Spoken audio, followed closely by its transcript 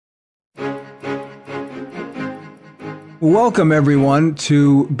Welcome, everyone,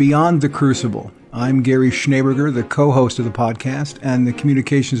 to Beyond the Crucible. I'm Gary Schneeberger, the co-host of the podcast and the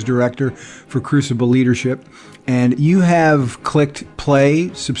communications director for Crucible Leadership. And you have clicked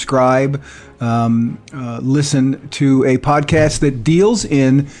play, subscribe, listen to a podcast that deals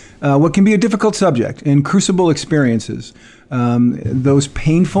in what can be a difficult subject, in crucible experiences, those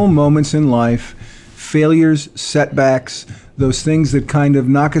painful moments in life, failures, setbacks, those things that kind of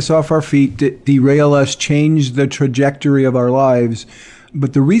knock us off our feet, derail us, change the trajectory of our lives.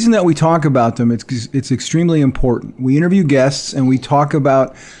 But the reason that we talk about them, it's extremely important. We interview guests and we talk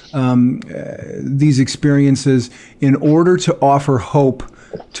about these experiences in order to offer hope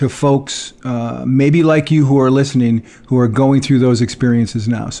to folks maybe like you who are listening, who are going through those experiences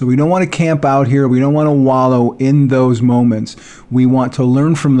now. So we don't want to camp out here. We don't want to wallow in those moments. We want to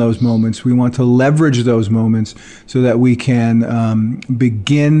learn from those moments. We want to leverage those moments so that we can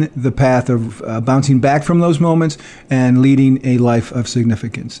begin the path of bouncing back from those moments and leading a life of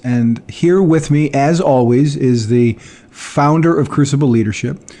significance. And here with me, as always, is the founder of Crucible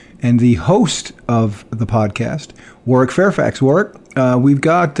Leadership and the host of the podcast, Warwick Fairfax. Warwick, we've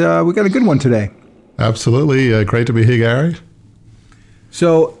got a good one today. Absolutely. Great to be here, Gary.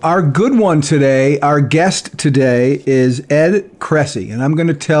 So our good one today, our guest today is Ed Kressy, and I'm going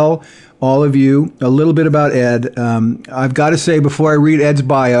to tell all of you a little bit about Ed. I've got to say before I read Ed's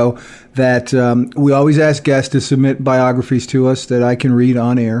bio that we always ask guests to submit biographies to us that I can read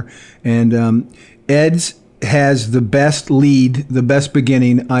on air, and Ed's has the best lead, the best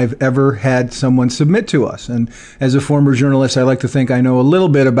beginning I've ever had someone submit to us. And as a former journalist, I like to think I know a little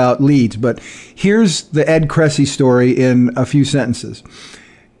bit about leads, but here's the Ed Kressy story in a few sentences.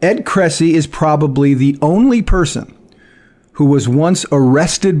 Ed Kressy is probably the only person who was once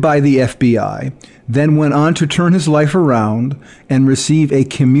arrested by the FBI, then went on to turn his life around and receive a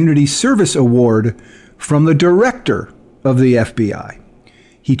community service award from the director of the FBI.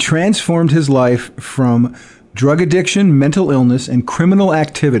 He transformed his life from drug addiction, mental illness, and criminal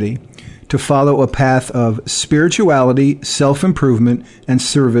activity to follow a path of spirituality, self-improvement, and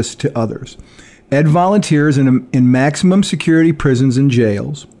service to others. Ed volunteers in maximum security prisons and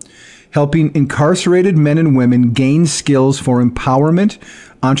jails, helping incarcerated men and women gain skills for empowerment,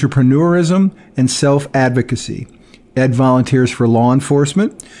 entrepreneurism, and self-advocacy. Ed volunteers for law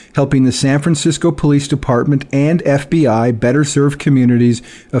enforcement, helping the San Francisco Police Department and FBI better serve communities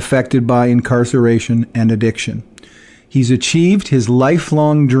affected by incarceration and addiction. He's achieved his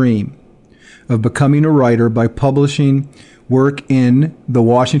lifelong dream of becoming a writer by publishing work in The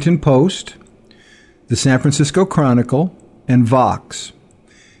Washington Post, the San Francisco Chronicle, and Vox.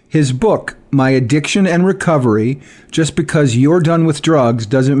 His book, My Addiction and Recovery, Just Because You're Done with Drugs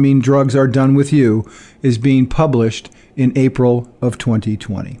Doesn't Mean Drugs Are Done with You, is being published in April of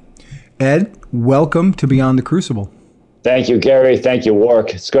 2020. Ed, welcome to Beyond the Crucible. Thank you, Gary. Thank you,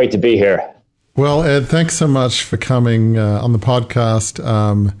 Warwick. It's great to be here. Well, Ed, thanks so much for coming on the podcast.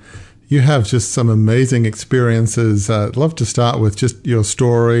 You have just some amazing experiences. I'd love to start with just your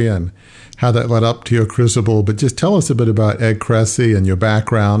story and how that led up to your Crucible, but just tell us a bit about Ed Kressy and your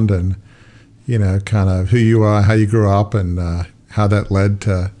background and, you know, kind of who you are, how you grew up, and how that led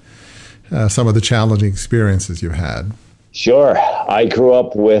to some of the challenging experiences you've had. Sure. I grew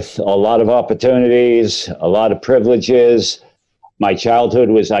up with a lot of opportunities, a lot of privileges. My childhood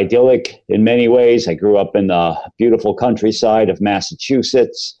was idyllic in many ways. I grew up in the beautiful countryside of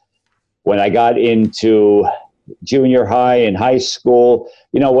Massachusetts. When I got into junior high and high school,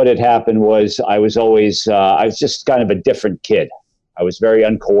 you know, what had happened was I was just kind of a different kid. I was very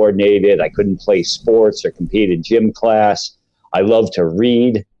uncoordinated. I couldn't play sports or compete in gym class. I loved to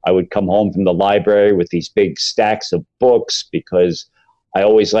read. I would come home from the library with these big stacks of books because I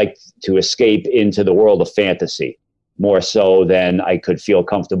always liked to escape into the world of fantasy, more so than I could feel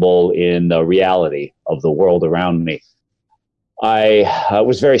comfortable in the reality of the world around me. I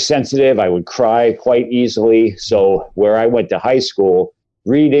was very sensitive. I would cry quite easily. So where I went to high school,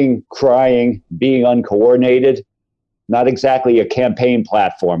 reading, crying, being uncoordinated, not exactly a campaign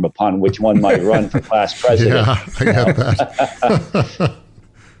platform upon which one might run for class president. Yeah, I get that.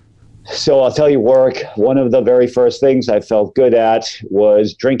 So I'll tell you, Warwick, one of the very first things I felt good at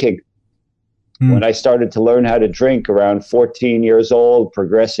was drinking. When I started to learn how to drink around 14 years old,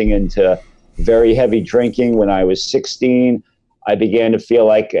 progressing into very heavy drinking when I was 16, I began to feel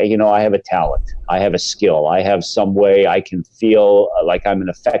like, you know, I have a talent. I have a skill. I have some way I can feel like I'm an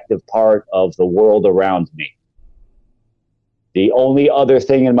effective part of the world around me. The only other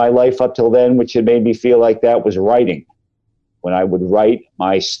thing in my life up till then which had made me feel like that was writing. When I would write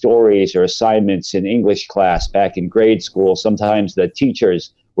my stories or assignments in English class back in grade school, sometimes the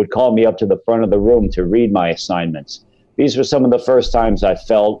teachers would call me up to the front of the room to read my assignments. these were some of the first times I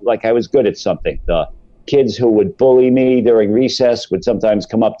felt like I was good at something. The kids who would bully me during recess would sometimes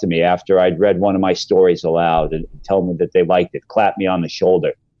come up to me after I'd read one of my stories aloud and tell me that they liked it, clap me on the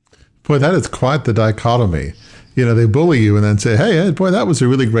shoulder. Boy, that is quite the dichotomy. You know, they bully you and then say, hey, Ed, boy, that was a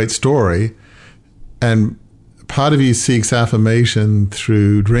really great story. And part of you seeks affirmation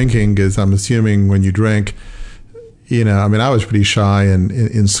through drinking, is I'm assuming when you drink, you know, I mean, I was pretty shy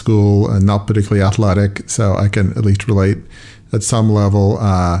in school and not particularly athletic, so I can at least relate at some level.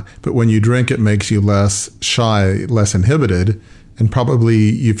 But when you drink, it makes you less shy, less inhibited, and probably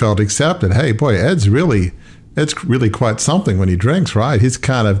you felt accepted. Hey, boy, Ed's really quite something when he drinks, right? He's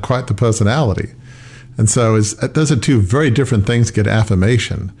kind of quite the personality. And so those are two very different things to get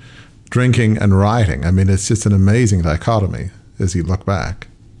affirmation, drinking and writing. I mean, it's just an amazing dichotomy as you look back.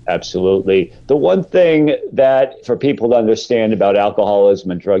 Absolutely. The one thing that for people to understand about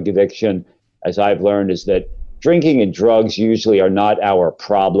alcoholism and drug addiction, as I've learned, is that drinking and drugs usually are not our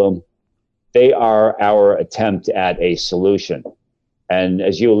problem. They are our attempt at a solution. And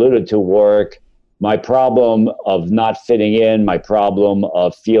as you alluded to, Warwick, my problem of not fitting in, my problem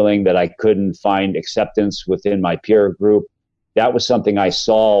of feeling that I couldn't find acceptance within my peer group, that was something I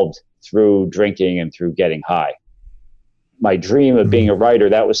solved through drinking and through getting high. My dream of being a writer,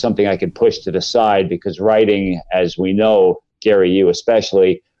 that was something I could push to the side, because writing, as we know, Gary, you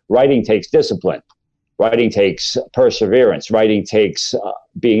especially, writing takes discipline. Writing takes perseverance. Writing takes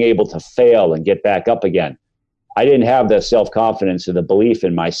being able to fail and get back up again. I didn't have the self-confidence or the belief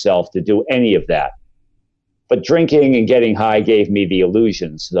in myself to do any of that. But drinking and getting high gave me the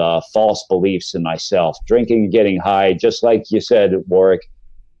illusions, the false beliefs in myself. Drinking and getting high, just like you said, Warwick,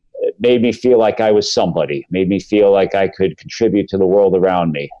 it made me feel like I was somebody, made me feel like I could contribute to the world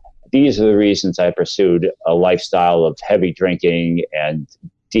around me. These are the reasons I pursued a lifestyle of heavy drinking and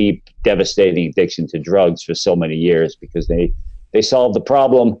deep, devastating addiction to drugs for so many years, because they solved the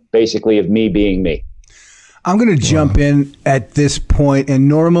problem, basically, of me being me. I'm going to jump in at this point, and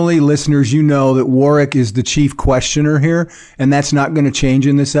normally, listeners, you know that Warwick is the chief questioner here, and that's not going to change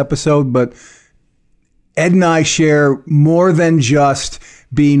in this episode, but Ed and I share more than just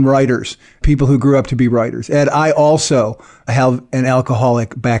being writers, people who grew up to be writers. Ed, I also have an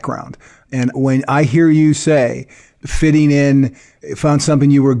alcoholic background, and when I hear you say fitting in, found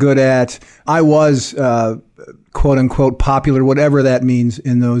something you were good at, I was quote unquote popular, whatever that means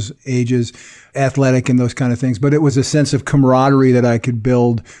in those ages, athletic and those kind of things. But it was a sense of camaraderie that I could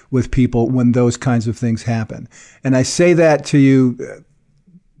build with people when those kinds of things happen. And I say that to you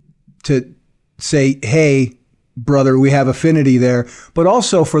to say, hey, brother, we have affinity there. But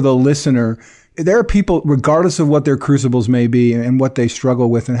also for the listener, there are people, regardless of what their crucibles may be and what they struggle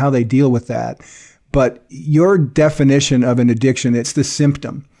with and how they deal with that. But your definition of an addiction, it's the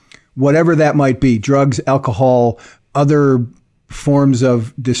symptom, whatever that might be, drugs, alcohol, other forms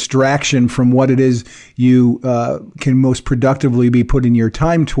of distraction from what it is you can most productively be putting your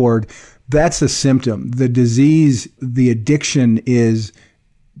time toward. That's a symptom. The disease, the addiction is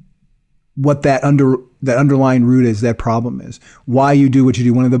what that underlying root is, that problem is, why you do what you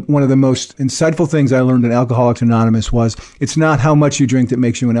do. One of the most insightful things I learned in Alcoholics Anonymous was it's not how much you drink that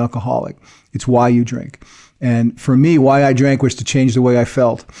makes you an alcoholic. It's why you drink. And for me, why I drank was to change the way I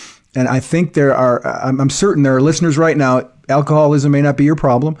felt. And I think I'm certain there are listeners right now. Alcoholism may not be your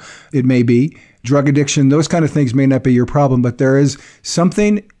problem. It may be. Drug addiction, those kind of things may not be your problem, but there is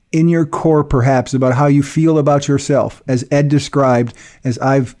something in your core perhaps about how you feel about yourself, as Ed described, as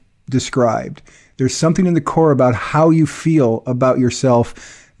I've described. There's something in the core about how you feel about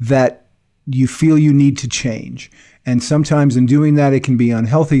yourself that you feel you need to change. And sometimes in doing that, it can be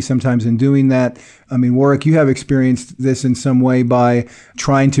unhealthy. Sometimes in doing that, I mean, Warwick, you have experienced this in some way by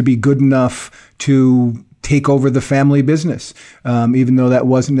trying to be good enough to take over the family business, even though that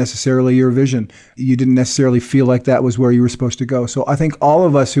wasn't necessarily your vision. You didn't necessarily feel like that was where you were supposed to go. So I think all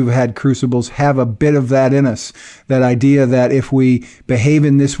of us who've had crucibles have a bit of that in us, that idea that if we behave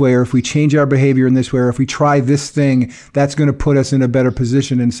in this way, or if we change our behavior in this way, or if we try this thing, that's going to put us in a better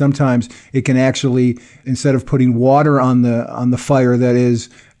position. And sometimes it can actually, instead of putting water on the fire that is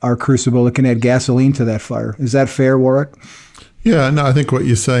our crucible, it can add gasoline to that fire. Is that fair, Warwick? Yeah, no, I think what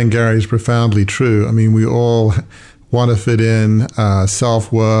you're saying, Gary, is profoundly true. I mean, we all want to fit in,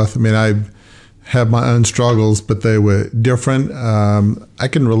 self-worth. I mean, I have my own struggles, but they were different. I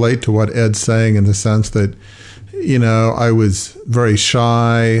can relate to what Ed's saying in the sense that, you know, I was very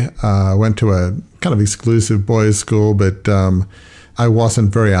shy, went to a kind of exclusive boys' school, but I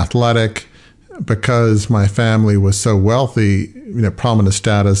wasn't very athletic because my family was so wealthy, you know, prominent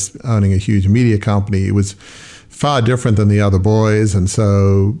status, owning a huge media company. It was far different than the other boys. And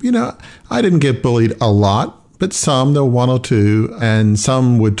so, you know, I didn't get bullied a lot, but some, there were one or two, and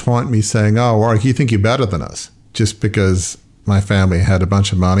some would taunt me saying, "Oh, Warwick, you think you're better than us," just because my family had a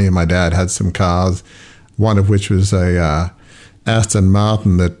bunch of money and my dad had some cars, one of which was a Aston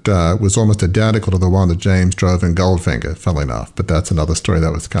Martin that was almost identical to the one that James drove in Goldfinger, funnily enough. But that's another story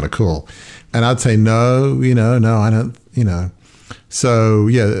that was kind of cool. And I'd say, no, I don't, So,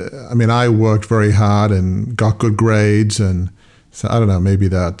 yeah, I mean, I worked very hard and got good grades. And so I don't know, maybe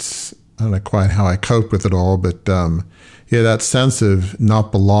that's, I don't know quite how I coped with it all. But, yeah, that sense of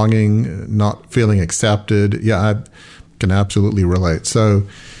not belonging, not feeling accepted, yeah, I can absolutely relate. So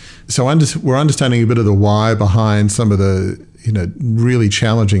we're understanding a bit of the why behind some of the, really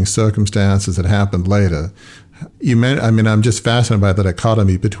challenging circumstances that happened later. I'm just fascinated by the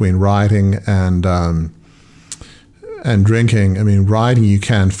dichotomy between writing and drinking. I mean, writing, you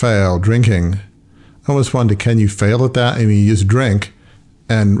can fail. Drinking, I almost wonder, can you fail at that? I mean, you just drink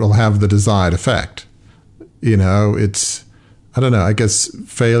and will have the desired effect. It's, I don't know, I guess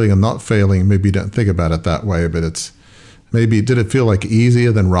failing and not failing, maybe you don't think about it that way, but it's maybe, did it feel like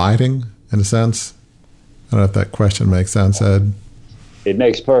easier than writing in a sense? I don't know if that question makes sense, Ed. It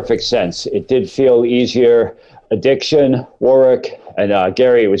makes perfect sense. It did feel easier. Addiction, Warwick, and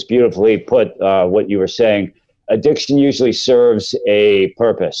Gary, it was beautifully put, what you were saying. Addiction usually serves a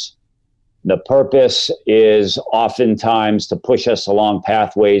purpose. The purpose is oftentimes to push us along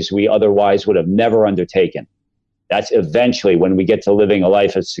pathways we otherwise would have never undertaken. That's eventually when we get to living a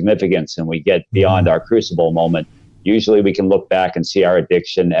life of significance and we get beyond our crucible moment. Usually we can look back and see our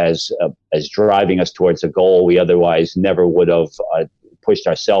addiction as driving us towards a goal we otherwise never would have pushed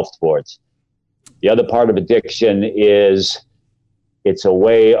ourselves towards. The other part of addiction is it's a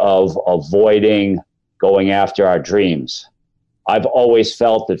way of avoiding going after our dreams. I've always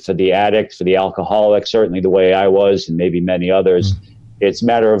felt that for the addict, for the alcoholic, certainly the way I was and maybe many others, it's a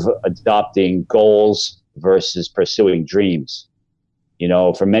matter of adopting goals versus pursuing dreams.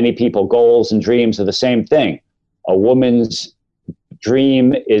 For many people, goals and dreams are the same thing. A woman's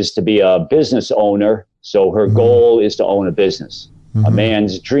dream is to be a business owner, so her goal is to own a business. A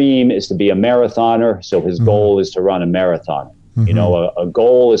man's dream is to be a marathoner, so his goal is to run a marathon. A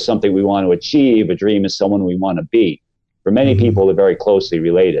goal is something we want to achieve. A dream is someone we want to be. For many people, they're very closely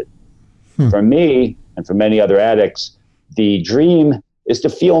related. For me, and for many other addicts, the dream is to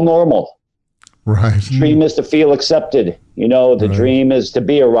feel normal. Right. The dream is to feel accepted. The dream is to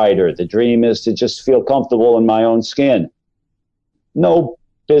be a writer. The dream is to just feel comfortable in my own skin. No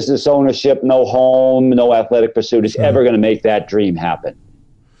business ownership, no home, no athletic pursuit is ever going to make that dream happen.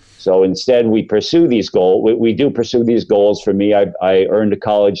 So instead, we pursue these goals. We do pursue these goals. For me, I earned a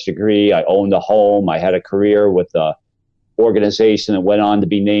college degree. I owned a home. I had a career with a organization that went on to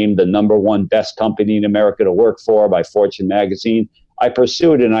be named the #1 best company in America to work for by Fortune magazine. I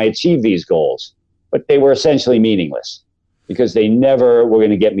pursued and I achieved these goals, but they were essentially meaningless because they never were going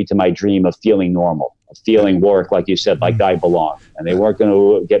to get me to my dream of feeling normal, of feeling work, like you said, like I belong. And they weren't going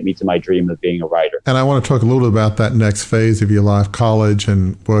to get me to my dream of being a writer. And I want to talk a little bit about that next phase of your life, college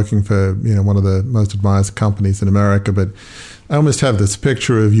and working for one of the most admired companies in America. But I almost have this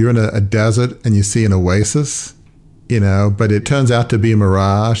picture of you're in a desert and you see an oasis, but it turns out to be a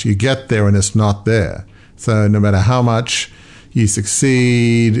mirage. You get there and it's not there. So no matter how much you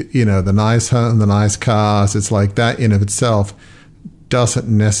succeed, the nice home, the nice cars, it's like that in of itself doesn't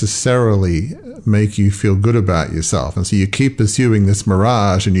necessarily make you feel good about yourself. And so you keep pursuing this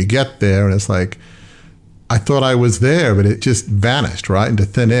mirage and you get there and it's like, I thought I was there, but it just vanished right into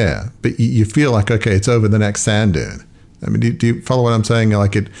thin air. But you feel like, okay, it's over the next sand dune. I mean, do you follow what I'm saying?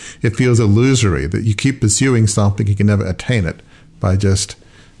 Like it feels illusory that you keep pursuing something, you can never attain it by just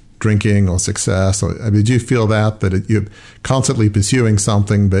drinking or success. Or, I mean, do you feel that you're constantly pursuing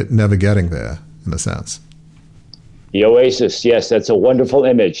something but never getting there, in a sense? The oasis, yes, that's a wonderful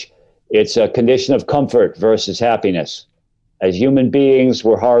image. It's a condition of comfort versus happiness. As human beings,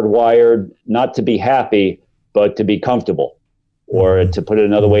 we're hardwired not to be happy, but to be comfortable, or to put it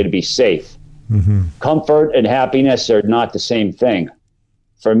another way, to be safe. Comfort and happiness are not the same thing.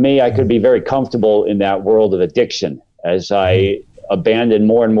 For me, I could be very comfortable in that world of addiction as I abandoned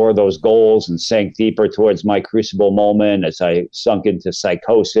more and more of those goals and sank deeper towards my crucible moment, as I sunk into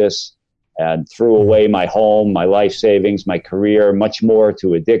psychosis and threw away my home, my life savings, my career, much more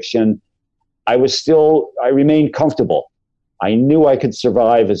to addiction. I remained comfortable. I knew I could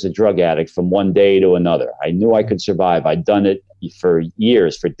survive as a drug addict from one day to another. I knew I could survive. I'd done it for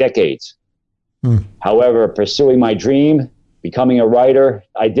years, for decades. However, pursuing my dream, becoming a writer,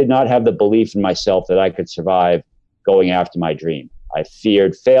 I did not have the belief in myself that I could survive going after my dream. I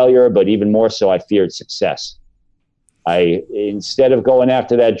feared failure, but even more so, I feared success. Instead of going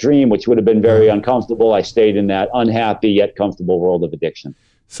after that dream, which would have been very uncomfortable, I stayed in that unhappy yet comfortable world of addiction.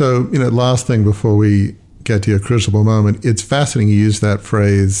 So, last thing before we get to your crucible moment, it's fascinating you use that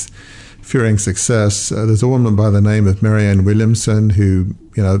phrase, fearing success. There's a woman by the name of Marianne Williamson who,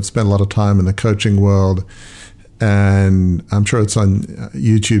 spent a lot of time in the coaching world, and I'm sure it's on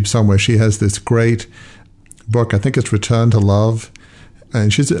YouTube somewhere. She has this great book, I think it's Return to Love,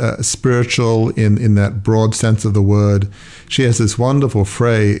 and she's spiritual in that broad sense of the word. She has this wonderful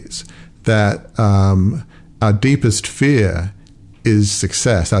phrase that our deepest fear is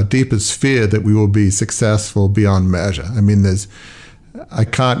success, our deepest fear that we will be successful beyond measure. I mean, I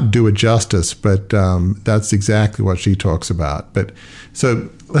can't do it justice, but that's exactly what she talks about. But so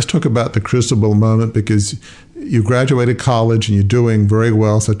let's talk about the crucible moment, because you graduated college and you're doing very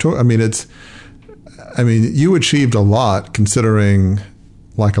well. So you achieved a lot, considering,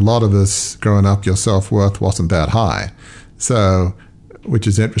 like a lot of us growing up, your self-worth wasn't that high. So, which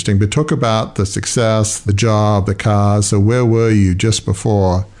is interesting. But talk about the success, the job, the cars. So where were you just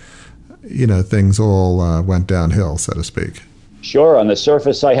before, things all went downhill, so to speak? Sure. On the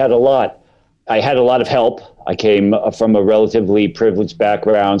surface, I had a lot. I had a lot of help. I came from a relatively privileged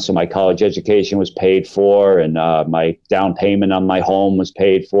background, so my college education was paid for, and my down payment on my home was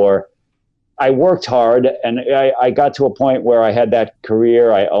paid for. I worked hard, and I got to a point where I had that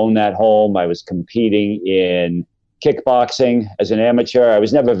career. I owned that home. I was competing in kickboxing as an amateur. I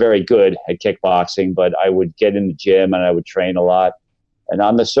was never very good at kickboxing, but I would get in the gym and I would train a lot. And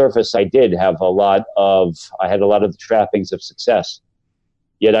on the surface, I did have I had a lot of the trappings of success.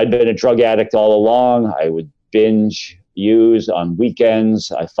 Yet I'd been a drug addict all along. I would binge use on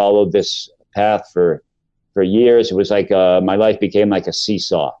weekends. I followed this path for years. It was like my life became like a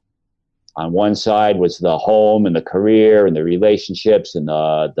seesaw. On one side was the home and the career and the relationships and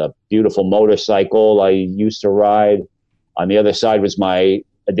the beautiful motorcycle I used to ride. On the other side was my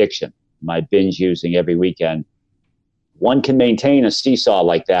addiction, my binge using every weekend. One can maintain a seesaw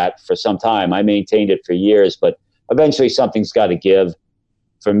like that for some time. I maintained it for years, but eventually something's got to give.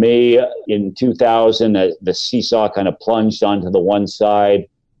 For me, in 2000, the seesaw kind of plunged onto the one side.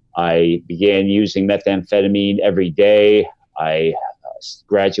 I began using methamphetamine every day. I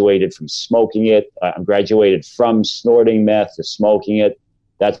graduated from smoking it. I graduated from snorting meth to smoking it.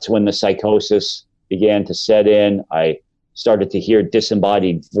 That's when the psychosis began to set in. I started to hear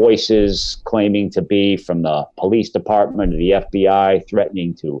disembodied voices claiming to be from the police department or the FBI,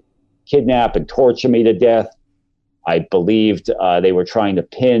 threatening to kidnap and torture me to death. I believed they were trying to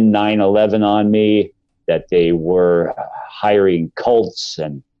pin 9/11 on me, that they were hiring cults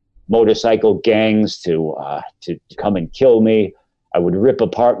and motorcycle gangs to come and kill me. I would rip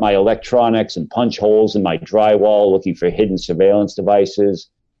apart my electronics and punch holes in my drywall looking for hidden surveillance devices.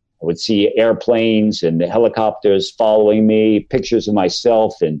 I would see airplanes and helicopters following me, pictures of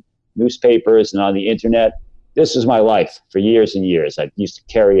myself in newspapers and on the internet. This was my life for years and years. I used to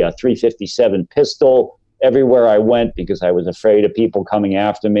carry a .357 pistol everywhere I went because I was afraid of people coming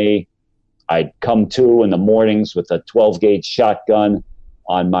after me. I'd come to in the mornings with a 12-gauge shotgun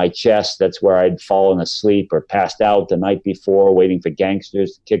on my chest. That's where I'd fallen asleep or passed out the night before, waiting for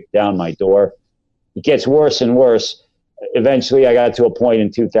gangsters to kick down my door. It gets worse and worse. Eventually, I got to a point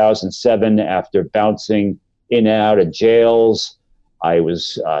in 2007, after bouncing in and out of jails. I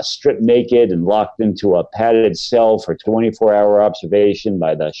was stripped naked and locked into a padded cell for 24-hour observation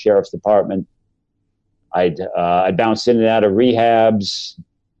by the sheriff's department. I bounced in and out of rehabs,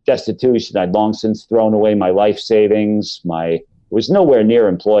 destitution. I'd long since thrown away my life savings. Was nowhere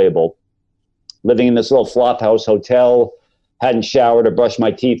near employable. Living in this little flophouse hotel, hadn't showered or brushed my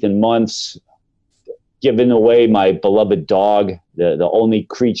teeth in months, given away my beloved dog, the only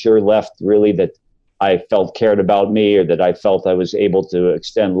creature left really that I felt cared about me or that I felt I was able to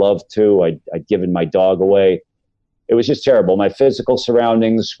extend love to. I'd given my dog away. It was just terrible. My physical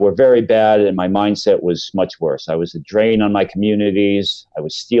surroundings were very bad, and my mindset was much worse. I was a drain on my communities. I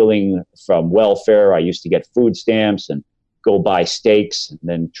was stealing from welfare. I used to get food stamps and go buy steaks and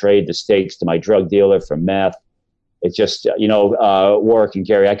then trade the steaks to my drug dealer for meth. It just, work and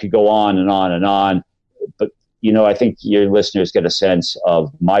Gary, I could go on and on and on. But, I think your listeners get a sense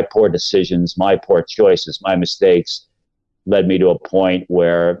of my poor decisions, my poor choices, my mistakes led me to a point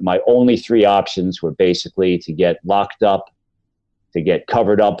where my only three options were basically to get locked up, to get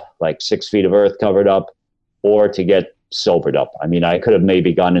covered up, like 6 feet of earth covered up, or to get sobered up. I mean, I could have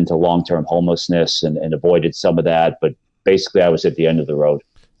maybe gone into long-term homelessness and avoided some of that, but basically I was at the end of the road.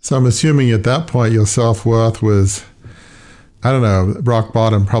 So I'm assuming at that point your self-worth was, I don't know, rock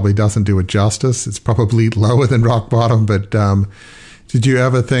bottom probably doesn't do it justice. It's probably lower than rock bottom, but did you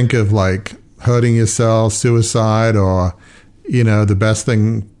ever think of like hurting yourself, suicide, or, the best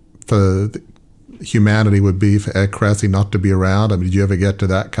thing for humanity would be for Ed Kressy not to be around? I mean, did you ever get to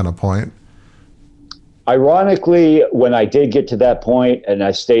that kind of point? Ironically, when I did get to that point, and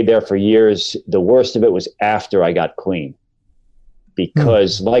I stayed there for years, the worst of it was after I got clean.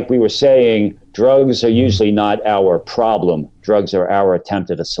 Because like we were saying, drugs are usually not our problem. Drugs are our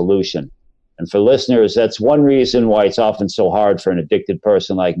attempt at a solution. And for listeners, that's one reason why it's often so hard for an addicted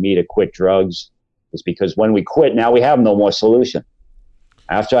person like me to quit drugs, is because when we quit, now we have no more solution.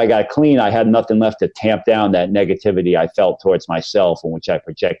 After I got clean, I had nothing left to tamp down that negativity I felt towards myself, and which I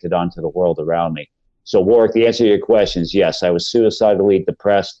projected onto the world around me. So, Warwick, the answer to your question is yes, I was suicidally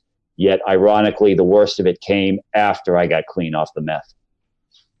depressed, yet ironically, the worst of it came after I got clean off the meth.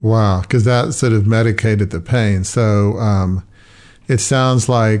 Wow, because that sort of medicated the pain. So it sounds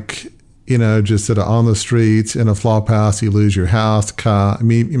like, just sort of on the streets, in a flop house, you lose your house, car. I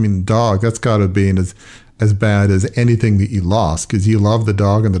mean, dog, that's got to be as bad as anything that you lost, because you loved the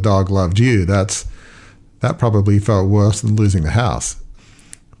dog and the dog loved you. That probably felt worse than losing the house.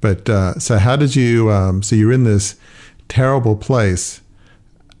 But so how did you, so you're in this terrible place.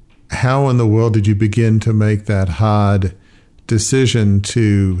 How in the world did you begin to make that hard decision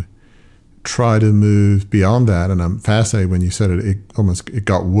to try to move beyond that? And I'm fascinated when you said it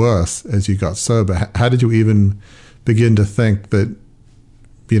got worse as you got sober. How did you even begin to think that,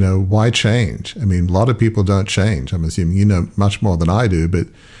 why change? I mean, a lot of people don't change. I'm assuming you know much more than I do, but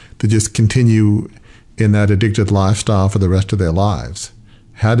to just continue in that addicted lifestyle for the rest of their lives.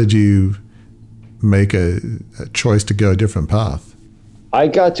 How did you make a choice to go a different path? I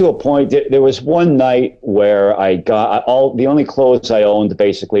got to a point, there was one night where the only clothes I owned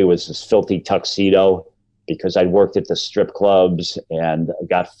basically was this filthy tuxedo, because I'd worked at the strip clubs and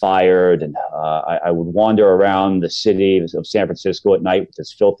got fired. And I would wander around the city of San Francisco at night with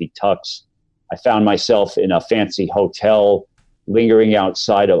this filthy tux. I found myself in a fancy hotel, lingering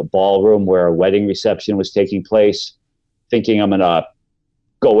outside a ballroom where a wedding reception was taking place, thinking I'm going to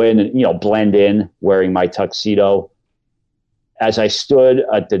go in and, blend in wearing my tuxedo. As I stood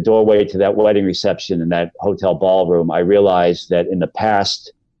at the doorway to that wedding reception in that hotel ballroom, I realized that in the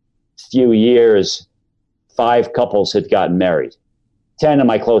past few years, 5 couples had gotten married, 10 of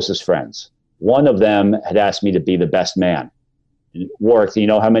my closest friends. One of them had asked me to be the best man. Warwick, do you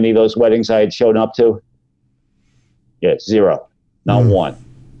know how many of those weddings I had shown up to? Yeah, 0, not one.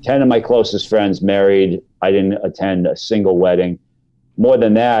 10 of my closest friends married. I didn't attend a single wedding. More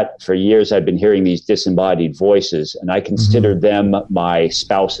than that, for years I'd been hearing these disembodied voices, and I considered them my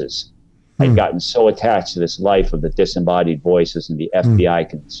spouses. I'd gotten so attached to this life of the disembodied voices and the FBI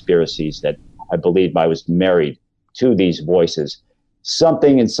conspiracies that I believed I was married to these voices.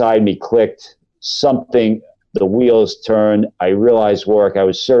 Something inside me clicked, the wheels turned. I realized, Warwick, I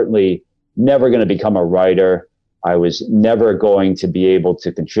was certainly never going to become a writer. I was never going to be able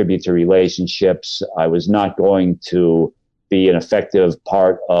to contribute to relationships. I was not going to be an effective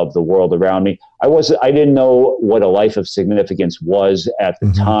part of the world around me. I didn't know what a life of significance was at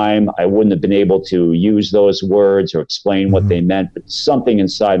the time. I wouldn't have been able to use those words or explain what they meant, but something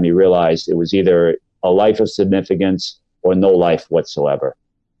inside me realized it was either a life of significance or no life whatsoever.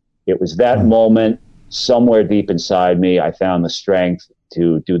 It was that moment, somewhere deep inside me, I found the strength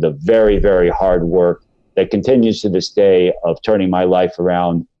to do the very, very hard work that continues to this day of turning my life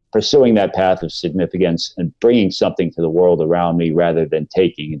around, pursuing that path of significance and bringing something to the world around me rather than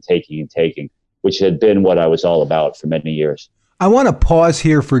taking and taking and taking, which had been what I was all about for many years. I want to pause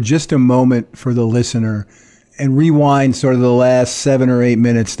here for just a moment for the listener and rewind sort of the last 7 or 8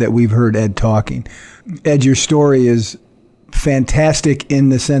 minutes that we've heard Ed talking. Ed, your story is fantastic in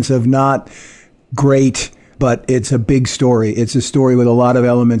the sense of not great, but it's a big story. It's a story with a lot of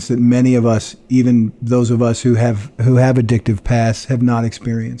elements that many of us, even those of us who have addictive pasts, have not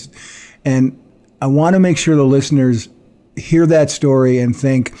experienced. And I want to make sure the listeners hear that story and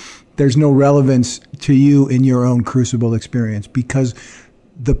think there's no relevance to you in your own crucible experience, because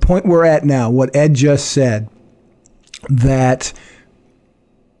the point we're at now, what Ed just said, that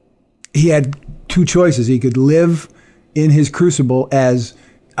he had 2 choices. He could live in his crucible, as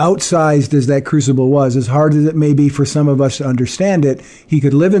outsized as that crucible was, as hard as it may be for some of us to understand it. He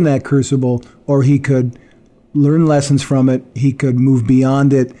could live in that crucible, or he could learn lessons from it. He could move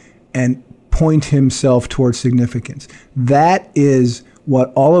beyond it and point himself towards significance. That is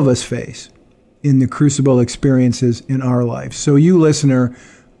what all of us face in the crucible experiences in our life. So you, listener,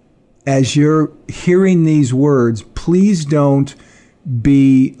 as you're hearing these words, please don't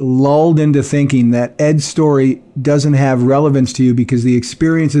be lulled into thinking that Ed's story doesn't have relevance to you because the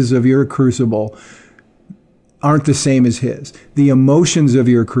experiences of your crucible aren't the same as his. The emotions of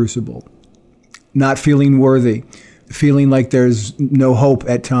your crucible not feeling worthy, feeling like there's no hope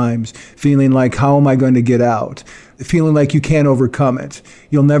at times, feeling like, how am I going to get out? Feeling like you can't overcome it.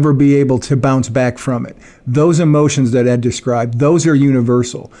 You'll never be able to bounce back from it. Those emotions that Ed described, those are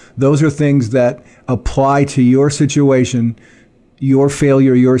universal. Those are things that apply to your situation, your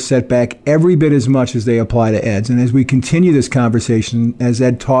failure, your setback, every bit as much as they apply to Ed's. And as we continue this conversation, as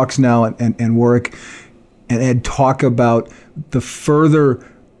Ed talks now and Warwick and Ed talk about the further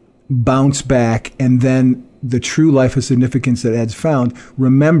bounce back and then the true life of significance that Ed's found,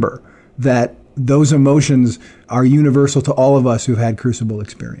 remember that those emotions are universal to all of us who've had crucible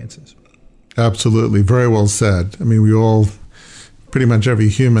experiences. Absolutely. Very well said. I mean, we all, pretty much every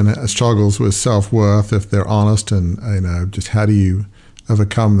human struggles with self-worth if they're honest, and just how do you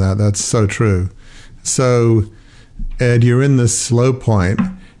overcome that? That's so true. So, Ed, you're in this slow point,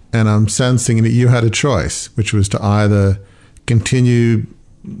 and I'm sensing that you had a choice, which was to either continue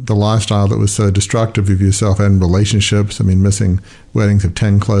the lifestyle that was so destructive of yourself and relationships. I mean, missing weddings of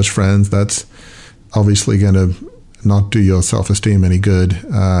 10 close friends, that's obviously going to not do your self-esteem any good.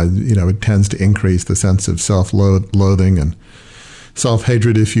 It tends to increase the sense of self-loathing and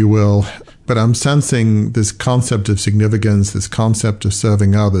self-hatred, if you will. But I'm sensing this concept of significance, this concept of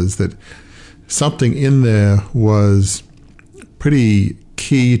serving others, that something in there was pretty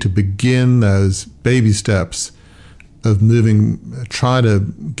key to begin those baby steps of try to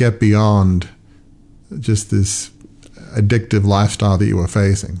get beyond just this addictive lifestyle that you were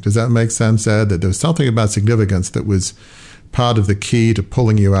facing. Does that make sense, Ed? That there was something about significance that was part of the key to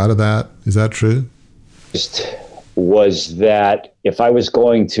pulling you out of that? Is that true? Was that if I was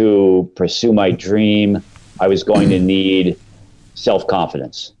going to pursue my dream, I was going to need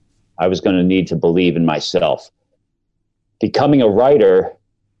self-confidence. I was going to need to believe in myself. Becoming a writer,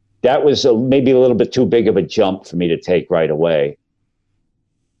 that was maybe a little bit too big of a jump for me to take right away,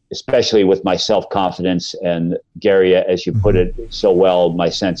 especially with my self-confidence and, Gary, as you put it so well, my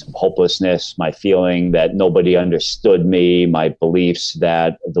sense of hopelessness, my feeling that nobody understood me, my beliefs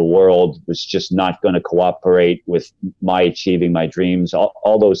that the world was just not going to cooperate with my achieving my dreams,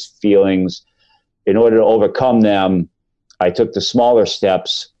 all those feelings. In order to overcome them, I took the smaller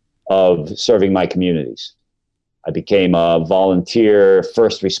steps of serving my communities. I became a volunteer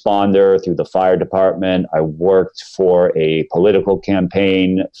first responder through the fire department. I worked for a political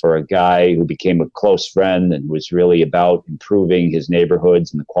campaign for a guy who became a close friend and was really about improving his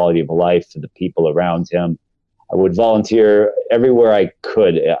neighborhoods and the quality of life for the people around him. I would volunteer everywhere I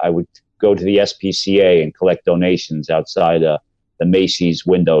could. I would go to the SPCA and collect donations outside the Macy's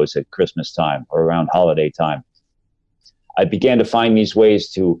windows at Christmas time or around holiday time. I began to find these ways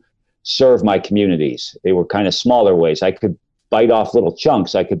to serve my communities. They were kind of smaller ways. I could bite off little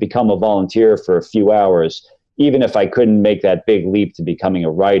chunks. I could become a volunteer for a few hours. Even if I couldn't make that big leap to becoming a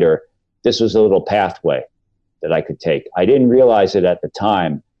writer, this was a little pathway that I could take. I didn't realize it at the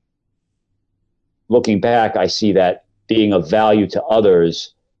time. Looking back, I see that being of value to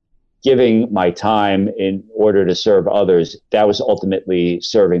others, giving my time in order to serve others, that was ultimately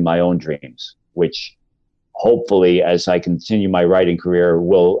serving my own dreams, which hopefully, as I continue my writing career,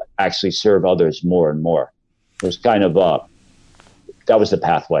 will actually serve others more and more. It was kind of that was the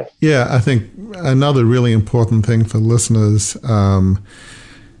pathway. Yeah, I think another really important thing for listeners to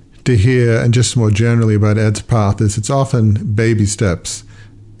hear, and just more generally about Ed's path, is it's often baby steps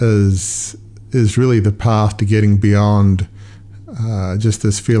is really the path to getting beyond just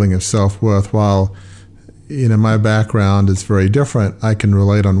this feeling of self-worth. While my background is very different, I can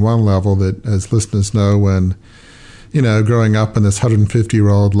relate on one level that, as listeners know, when, growing up in this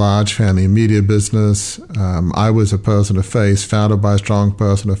 150-year-old large family media business, I was a person of faith, founded by a strong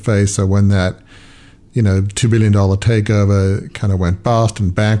person of faith. So when that, $2 billion takeover kind of went bust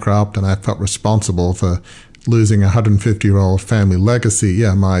and bankrupt, and I felt responsible for losing a 150-year-old family legacy,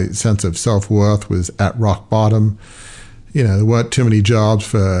 my sense of self-worth was at rock bottom. There weren't too many jobs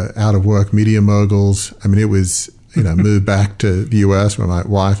for out-of-work media moguls. I mean, it was, moved back to the U.S. where my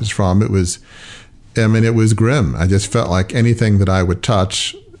wife is from. It was grim. I just felt like anything that I would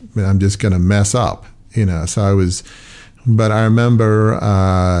touch, I'm just going to mess up, So but I remember,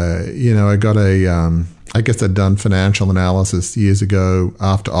 I got I guess I'd done financial analysis years ago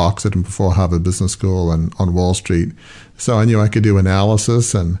after Oxford and before Harvard Business School and on Wall Street. So I knew I could do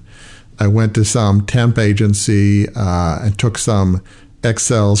analysis, and I went to some temp agency and took some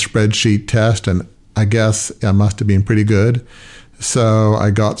Excel spreadsheet test, and I guess I must have been pretty good. So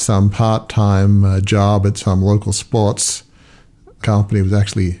I got some part-time job at some local sports company. It was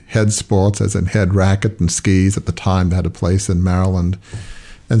actually Head Sports, as in Head Racket and Skis at the time. They had a place in Maryland.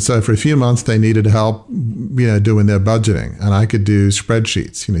 And so for a few months, they needed help, doing their budgeting. And I could do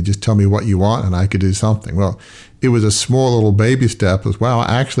spreadsheets, just tell me what you want and I could do something. Well, it was a small little baby step. It was, wow,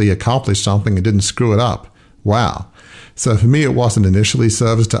 I actually accomplished something and didn't screw it up. Wow. So for me, it wasn't initially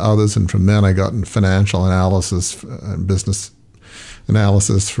service to others. And from then I got in financial analysis and business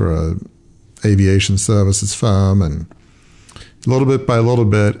analysis for a aviation services firm, and little bit by little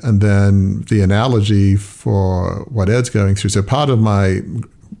bit. And then the analogy for what Ed's going through. So part of my,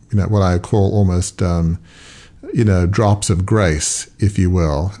 what I call almost, drops of grace, if you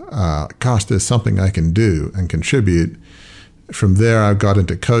will. Gosh, there's something I can do and contribute. From there, I got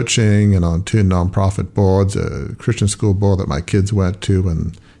into coaching and on 2 nonprofit boards, a Christian school board that my kids went to,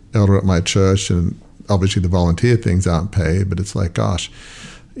 and elder at my church. And obviously the volunteer things aren't paid, but it's like, gosh,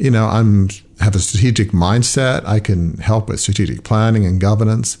 have a strategic mindset. I can help with strategic planning and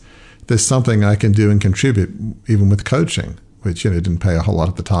governance. There's something I can do and contribute, even with coaching, which didn't pay a whole lot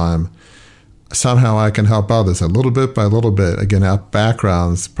at the time. Somehow I can help others a little bit by little bit. Again, our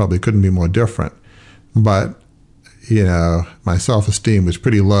backgrounds probably couldn't be more different, but my self-esteem was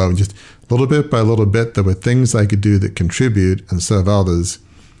pretty low. And just little bit by little bit, there were things I could do that contribute and serve others.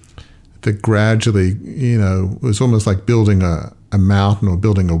 That gradually, it was almost like building a mountain or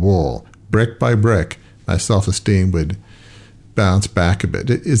building a wall. Brick by brick, my self-esteem would bounce back a bit.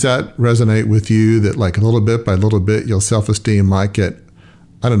 Does that resonate with you, that like a little bit by little bit, your self-esteem might get,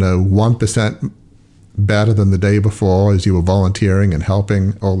 1% better than the day before as you were volunteering and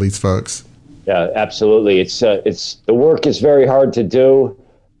helping all these folks? Yeah, absolutely. It's the work is very hard to do,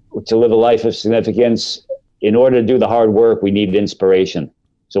 to live a life of significance. In order to do the hard work, we need inspiration.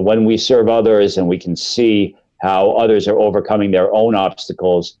 So when we serve others and we can see how others are overcoming their own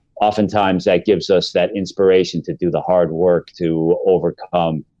obstacles, oftentimes that gives us that inspiration to do the hard work to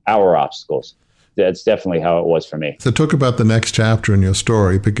overcome our obstacles. That's definitely how it was for me. So talk about the next chapter in your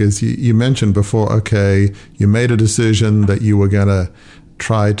story, because you mentioned before, okay, you made a decision that you were going to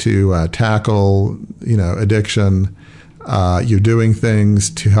try to tackle, addiction. You're doing things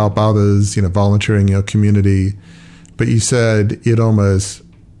to help others, volunteering in your community. But you said it almost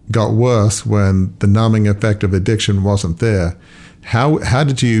got worse when the numbing effect of addiction wasn't there. How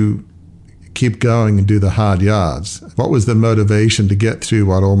did you keep going and do the hard yards? What was the motivation to get through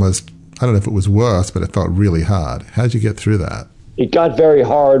what almost, I don't know if it was worse, but it felt really hard? How did you get through that? It got very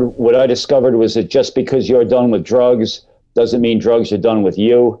hard. What I discovered was that just because you're done with drugs doesn't mean drugs are done with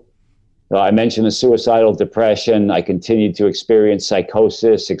you. I mentioned the suicidal depression. I continued to experience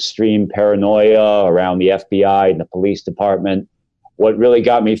psychosis, extreme paranoia around the FBI and the police department. What really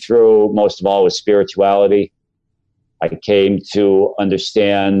got me through most of all was spirituality. I came to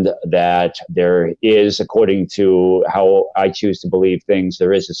understand that there is, according to how I choose to believe things,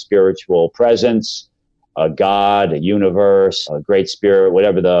 there is a spiritual presence, a God, a universe, a great spirit,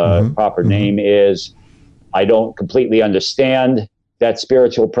 whatever the proper name is. I don't completely understand that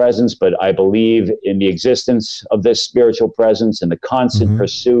spiritual presence, but I believe in the existence of this spiritual presence and the constant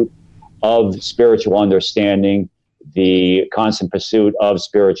pursuit of spiritual understanding, the constant pursuit of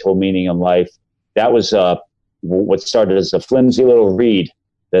spiritual meaning in life. That was what started as a flimsy little reed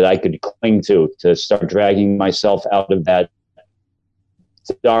that I could cling to start dragging myself out of that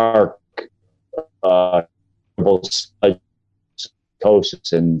dark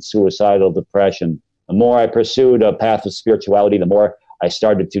psychosis and suicidal depression. The more I pursued a path of spirituality, the more I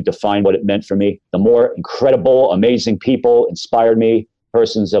started to define what it meant for me. The more incredible, amazing people inspired me,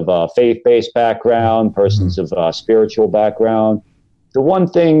 persons of a faith-based background, persons of a spiritual background. The one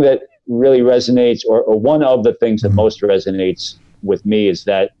thing that really resonates, or one of the things that most resonates with me, is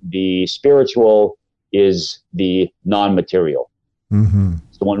that the spiritual is the non-material. So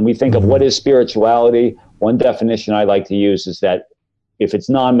when we think of what is spirituality, one definition I like to use is that if it's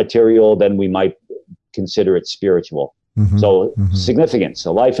non-material, then we might consider it spiritual. So significance,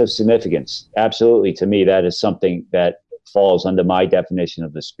 a life of significance. Absolutely, to me, that is something that falls under my definition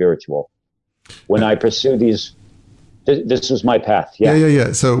of the spiritual. When I pursue these, this was my path.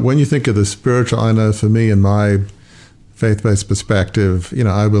 Yeah. So when you think of the spiritual, I know for me, in my faith-based perspective,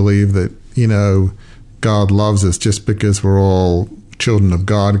 I believe that, God loves us just because we're all children of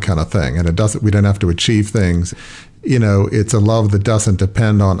God kind of thing. And we don't have to achieve things. It's a love that doesn't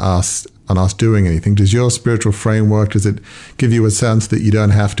depend on us doing anything. Does your spiritual framework, does it give you a sense that you don't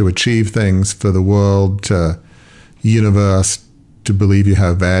have to achieve things for the world, universe, to believe you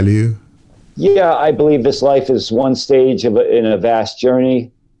have value? Yeah, I believe this life is one stage in a vast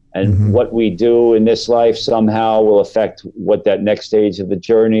journey, and what we do in this life somehow will affect what that next stage of the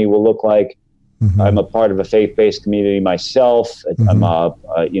journey will look like. I'm a part of a faith-based community myself. I'm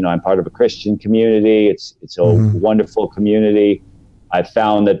part of a Christian community. It's a wonderful community. I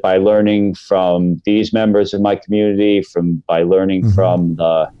found that by learning from these members of my community, by learning from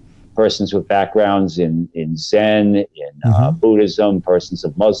the persons with backgrounds in Zen, in Buddhism, persons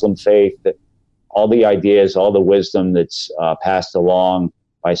of Muslim faith, that all the ideas, all the wisdom that's passed along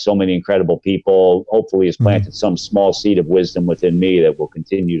by so many incredible people, hopefully has planted some small seed of wisdom within me that will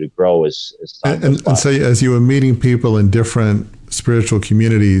continue to grow as time goes by. And so as you were meeting people in different spiritual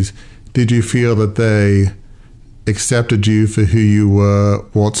communities, did you feel that they accepted you for who you were,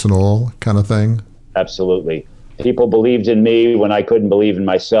 warts and all, kind of thing? Absolutely. People believed in me when I couldn't believe in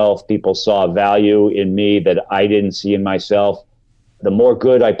myself. People saw value in me that I didn't see in myself. The more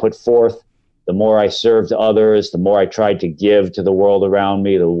good I put forth, the more I served others, the more I tried to give to the world around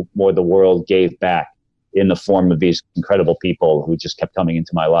me, the more the world gave back in the form of these incredible people who just kept coming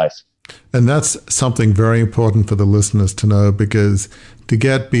into my life. And that's something very important for the listeners to know, because to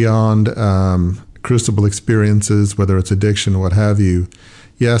get beyond crucible experiences, whether it's addiction or what have you,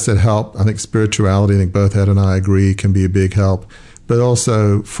 yes, it helped. I think spirituality, I think both Ed and I agree, can be a big help. But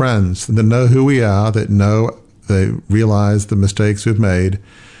also friends that know who we are, that know, they realize the mistakes we've made,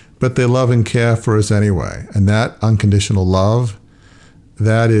 but they love and care for us anyway. And that unconditional love,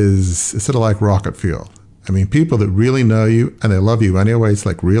 that is, it's sort of like rocket fuel. I mean, people that really know you and they love you anyway, it's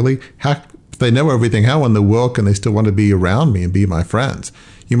like, really? How, if they know everything, how in the world can they still want to be around me and be my friends?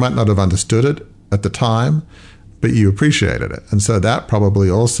 You might not have understood it at the time, but you appreciated it. And so that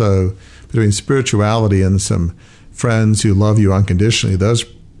probably also, between spirituality and some friends who love you unconditionally, those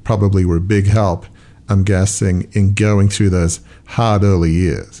probably were a big help, I'm guessing, in going through those hard early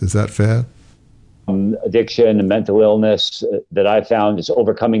years. Is that fair? Addiction and mental illness that I found is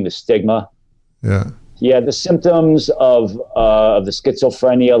overcoming the stigma. Yeah. Yeah, the symptoms of the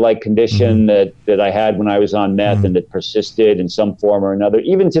schizophrenia-like condition that I had when I was on meth and that persisted in some form or another,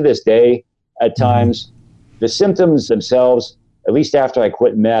 even to this day at times, the symptoms themselves, at least after I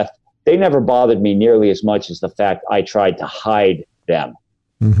quit meth, they never bothered me nearly as much as the fact I tried to hide them.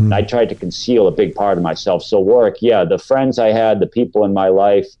 I tried to conceal a big part of myself. So Warwick, yeah, the friends I had, the people in my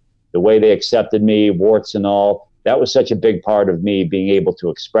life, the way they accepted me, warts and all, that was such a big part of me being able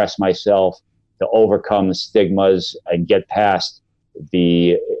to express myself, to overcome the stigmas and get past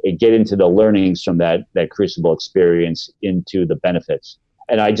get into the learnings from that crucible experience into the benefits.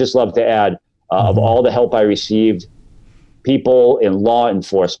 And I just love to add, of all the help I received, people in law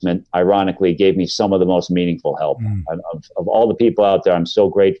enforcement, ironically, gave me some of the most meaningful help. Of all the people out there, I'm so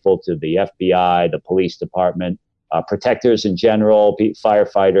grateful to the FBI, the police department, protectors in general,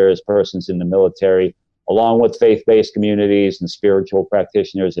 firefighters, persons in the military, along with faith-based communities and spiritual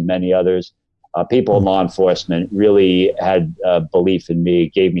practitioners and many others. People in law enforcement really had belief in me,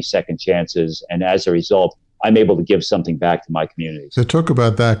 gave me second chances, and as a result, I'm able to give something back to my community. So talk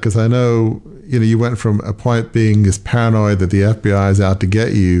about that, because I know, you went from a point being this paranoid that the FBI is out to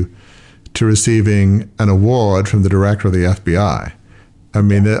get you to receiving an award from the director of the FBI. I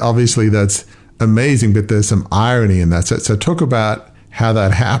mean, obviously that's amazing, but there's some irony in that. So talk about how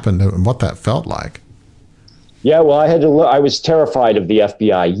that happened and what that felt like. Yeah, well, I was terrified of the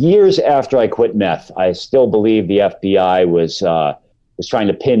FBI. Years after I quit meth, I still believed the FBI was trying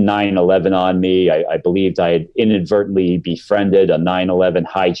to pin 9/11 on me. I believed I had inadvertently befriended a 9/11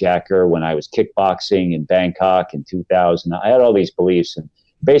 hijacker when I was kickboxing in Bangkok in 2000. I had all these beliefs, and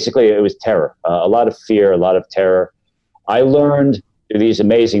basically it was terror, a lot of fear, a lot of terror. I learned through these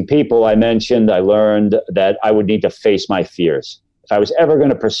amazing people I mentioned, I learned that I would need to face my fears. If I was ever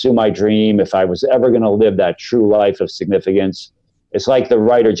going to pursue my dream, if I was ever going to live that true life of significance, it's like the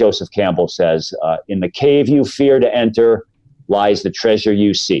writer Joseph Campbell says, in the cave you fear to enter lies the treasure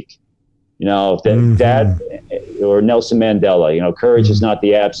you seek. That or Nelson Mandela, courage is not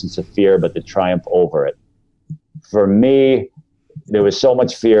the absence of fear, but the triumph over it. For me, there was so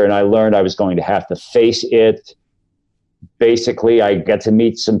much fear, and I learned I was going to have to face it. Basically, I got to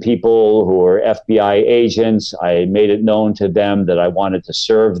meet some people who were FBI agents. I made it known to them that I wanted to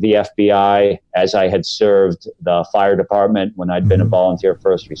serve the FBI as I had served the fire department when I'd been a volunteer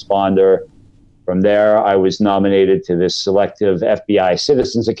first responder. From there, I was nominated to this selective FBI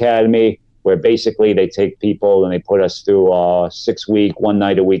Citizens Academy, where basically they take people and they put us through a 6-week,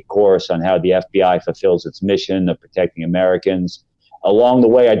 1-night-a-week course on how the FBI fulfills its mission of protecting Americans. Along the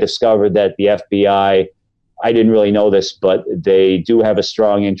way, I discovered that the FBI, I didn't really know this, but they do have a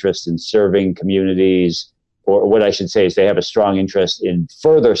strong interest in serving communities, or what I should say is they have a strong interest in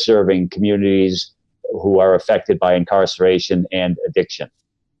further serving communities who are affected by incarceration and addiction.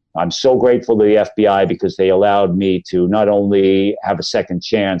 I'm so grateful to the FBI because they allowed me to not only have a second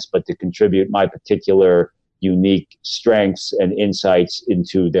chance, but to contribute my particular unique strengths and insights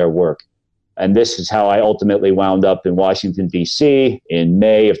into their work. And this is how I ultimately wound up in Washington, D.C. in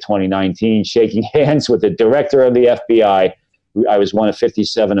May of 2019, shaking hands with the director of the FBI. I was one of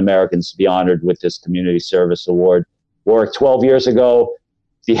 57 Americans to be honored with this Community Service Award. Worked 12 years ago.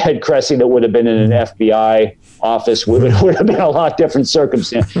 The Ed Kressy that would have been in an FBI office would have been a lot different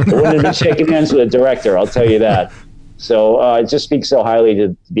circumstance. It wouldn't have been shaking hands with a director, I'll tell you that. So it just speaks so highly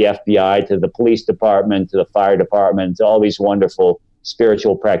to the FBI, to the police department, to the fire department, to all these wonderful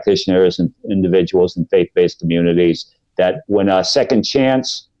spiritual practitioners and individuals in faith-based communities, that when a second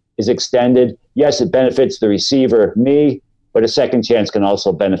chance is extended, yes, it benefits the receiver, me, but a second chance can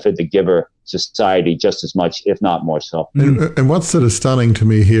also benefit the giver, society, just as much, if not more so. And what's sort of stunning to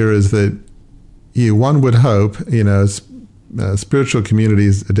me here is that one would hope, spiritual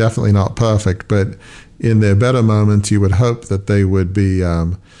communities are definitely not perfect, but in their better moments, you would hope that they would be,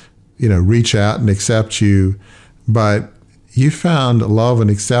 reach out and accept you. But you found love and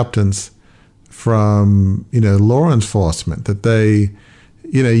acceptance from, law enforcement, that they,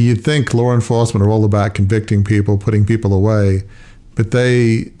 you'd think law enforcement are all about convicting people, putting people away, but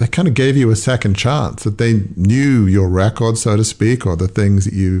they kind of gave you a second chance, that they knew your record, so to speak, or the things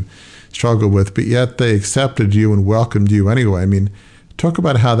that you struggled with, but yet they accepted you and welcomed you anyway. I mean, talk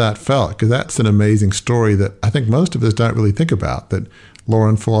about how that felt, because that's an amazing story that I think most of us don't really think about, that law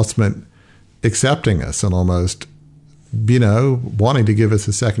enforcement accepting us and almost, wanting to give us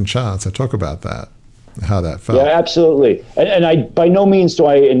a second chance. I talk about that, how that felt. Yeah, absolutely. And I, by no means do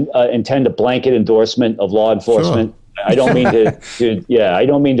I intend a blanket endorsement of law enforcement. Sure. I don't mean I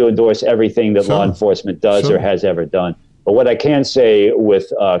don't mean to endorse everything that law enforcement does or has ever done. But what I can say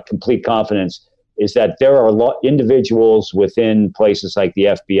with complete confidence is that there are individuals within places like the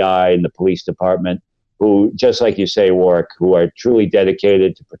FBI and the police department who, just like you say, Warwick, who are truly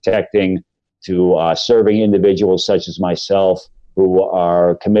dedicated to protecting, to serving individuals such as myself, who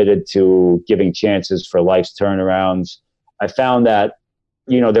are committed to giving chances for life's turnarounds. I found that,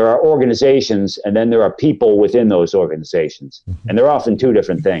 there are organizations and then there are people within those organizations. Mm-hmm. And they're often two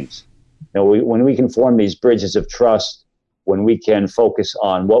different things. When we can form these bridges of trust, when we can focus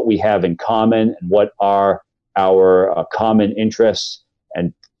on what we have in common and what are our common interests,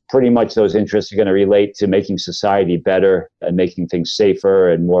 and pretty much those interests are going to relate to making society better and making things safer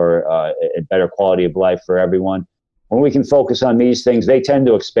and more a better quality of life for everyone. When we can focus on these things, they tend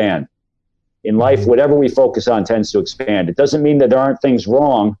to expand. In life, whatever we focus on tends to expand. It doesn't mean that there aren't things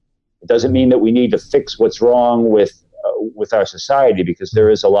wrong. It doesn't mean that we need to fix what's wrong with our society, because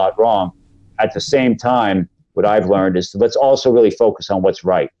there is a lot wrong. At the same time, what I've learned is let's also really focus on what's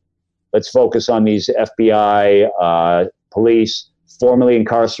right. Let's focus on these FBI, police, formerly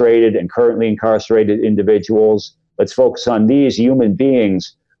incarcerated and currently incarcerated individuals. Let's focus on these human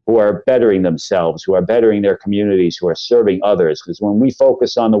beings who are bettering themselves, who are bettering their communities, who are serving others. Because when we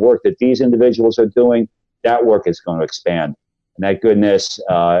focus on the work that these individuals are doing, that work is going to expand. And that goodness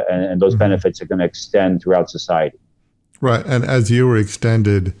and those benefits are going to extend throughout society. Right. And as you were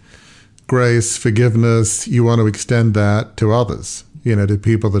extended grace, forgiveness, you want to extend that to others, to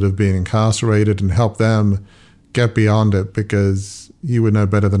people that have been incarcerated, and help them get beyond it, because you would know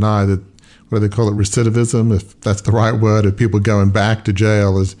better than I that, what do they call it, recidivism, if that's the right word, of people going back to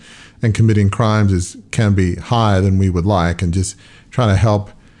jail and committing crimes can be higher than we would like, and just trying to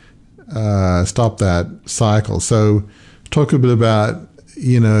help stop that cycle. So talk a bit about,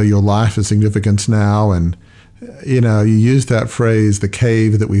 your life of significance now, and, you use that phrase, the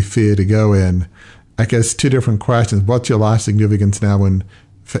cave that we fear to go in. I guess two different questions. What's your life significance now? And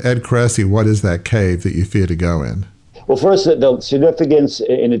for Ed Kressy, what is that cave that you fear to go in? Well, first, the significance,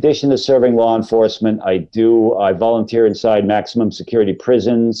 in addition to serving law enforcement, I volunteer inside maximum security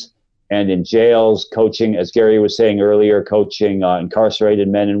prisons and in jails, coaching, as Gary was saying earlier, coaching incarcerated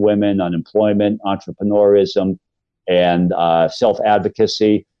men and women on employment, entrepreneurism, and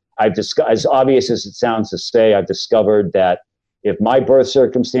self-advocacy. As obvious as it sounds to say, I've discovered that if my birth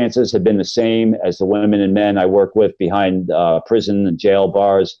circumstances had been the same as the women and men I work with behind prison and jail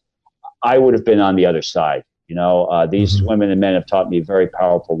bars, I would have been on the other side. These women and men have taught me very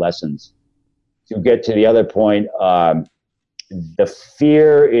powerful lessons. To get to the other point, the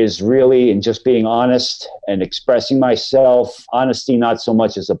fear is really in just being honest and expressing myself. Honesty, not so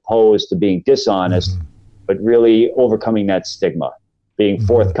much as opposed to being dishonest, but really overcoming that stigma, being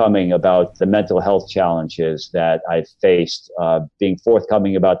forthcoming about the mental health challenges that I've faced, being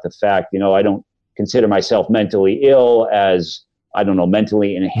forthcoming about the fact, I don't consider myself mentally ill as,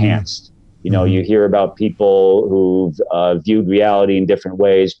 mentally enhanced. You hear about people who've viewed reality in different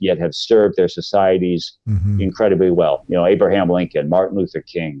ways, yet have served their societies incredibly well. Abraham Lincoln, Martin Luther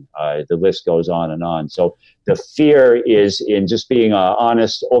King, the list goes on and on. So the fear is in just being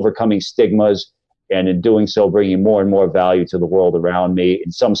honest, overcoming stigmas, and in doing so, bringing more and more value to the world around me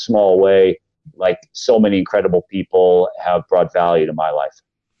in some small way, like so many incredible people have brought value to my life.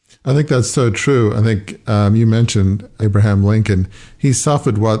 I think that's so true. I think you mentioned Abraham Lincoln. He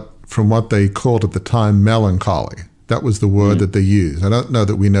suffered from what they called at the time melancholy. That was the word that they used. I don't know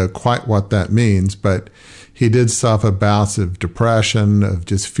that we know quite what that means, but he did suffer bouts of depression, of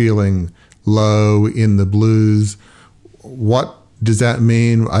just feeling low, in the blues. What does that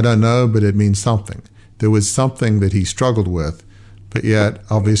mean? I don't know, but it means something. There was something that he struggled with, but yet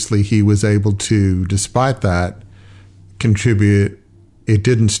obviously he was able to, despite that, contribute. It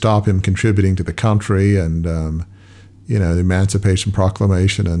didn't stop him contributing to the country and, the Emancipation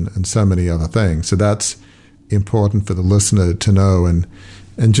Proclamation and so many other things. So that's important for the listener to know. And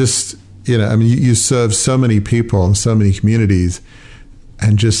just, you serve so many people and so many communities,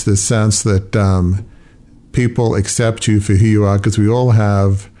 and just the sense that people accept you for who you are, because we all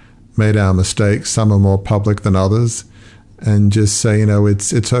have made our mistakes. Some are more public than others. And just say,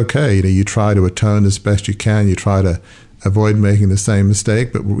 it's okay. You try to atone as best you can. You try to avoid making the same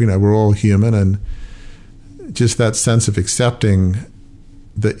mistake, but we're all human, and just that sense of accepting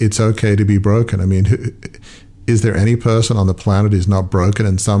that it's okay to be broken. I mean, is there any person on the planet who's not broken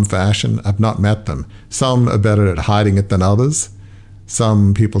in some fashion? I've not met them. Some are better at hiding it than others.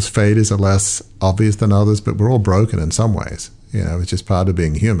 Some people's failures are less obvious than others, but we're all broken in some ways. It's just part of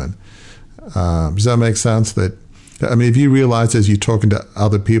being human. Does that make sense? If you realize as you're talking to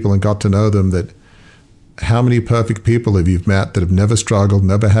other people and got to know them, that how many perfect people have you met that have never struggled,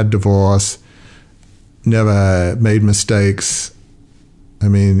 never had divorce, never made mistakes?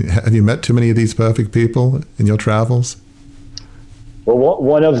 Have you met too many of these perfect people in your travels? Well,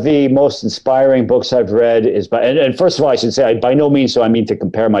 one of the most inspiring books I've read is and first of all, I should say, by no means so I mean to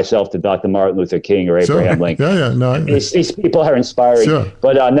compare myself to Dr. Martin Luther King or Abraham Lincoln. No. These people are inspiring. Sure.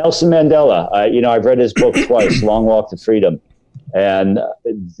 But Nelson Mandela, I've read his book twice, Long Walk to Freedom. And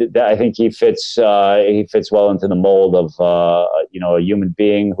I think he fits well into the mold of a human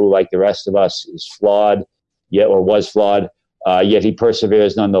being who, like the rest of us, is flawed, was flawed. Yet he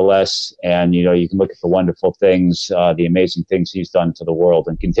perseveres nonetheless. And you can look at the wonderful things, the amazing things he's done to the world,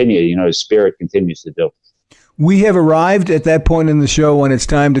 and continue. His spirit continues to do. We have arrived at that point in the show when it's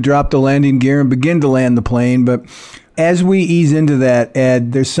time to drop the landing gear and begin to land the plane. But as we ease into that,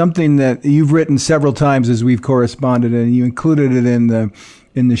 Ed, there's something that you've written several times as we've corresponded, and you included it in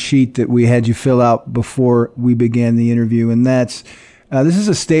the sheet that we had you fill out before we began the interview. And that's this is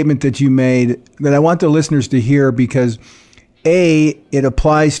a statement that you made that I want the listeners to hear, because it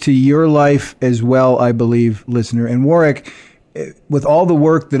applies to your life as well, I believe, listener. And Warwick, with all the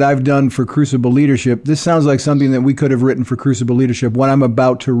work that I've done for Crucible Leadership, this sounds like something that we could have written for Crucible Leadership, what I'm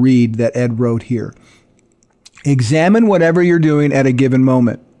about to read that Ed wrote here. Examine whatever you're doing at a given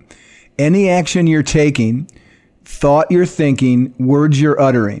moment. Any action you're taking, thought you're thinking, words you're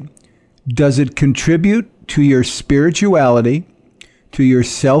uttering. Does it contribute to your spirituality, to your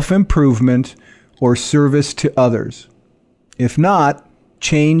self-improvement, or service to others? If not,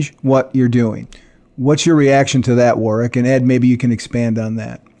 change what you're doing. What's your reaction to that, Warwick? And Ed, maybe you can expand on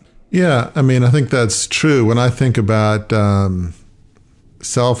that. Yeah, I think that's true. When I think about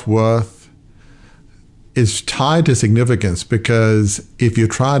self-worth, it's tied to significance, because if you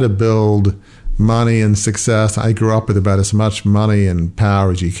try to build money and success, I grew up with about as much money and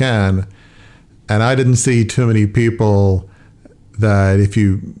power as you can, and I didn't see too many people that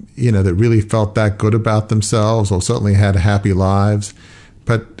that really felt that good about themselves, or certainly had happy lives.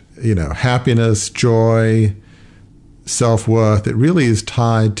 But happiness, joy, self-worth, it really is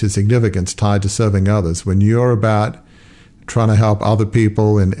tied to significance, tied to serving others. When you're about trying to help other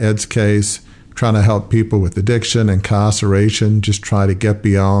people, in Ed's case, trying to help people with addiction, incarceration, just try to get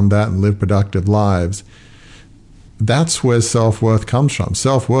beyond that and live productive lives, that's where self-worth comes from.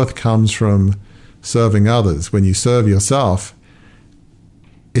 Self-worth comes from serving others. When you serve yourself,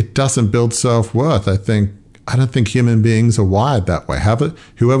 it doesn't build self-worth. I don't think human beings are wired that way.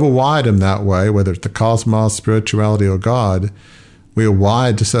 Whoever wired them that way, whether it's the cosmos, spirituality, or God, we are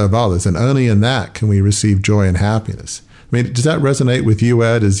wired to serve others, and only in that can we receive joy and happiness. Does that resonate with you,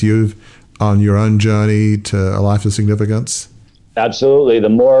 Ed, as you've on your own journey to a life of significance? Absolutely. The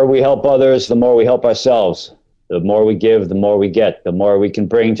more we help others, the more we help ourselves. The more we give, the more we get. The more we can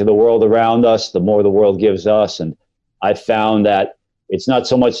bring to the world around us, the more the world gives us. And I found that it's not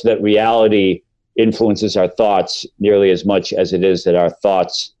so much that reality influences our thoughts nearly as much as it is that our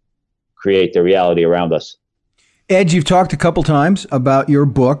thoughts create the reality around us. Ed, you've talked a couple times about your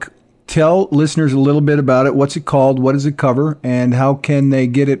book. Tell listeners a little bit about it. What's it called? What does it cover? And how can they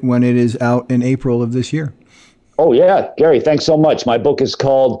get it when it is out in April of this year? Oh, yeah. Gary, thanks so much. My book is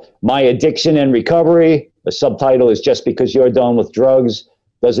called My Addiction and Recovery. The subtitle is Just Because You're Done with Drugs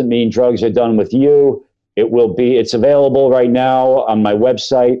Doesn't Mean Drugs Are Done with You. It's available right now on my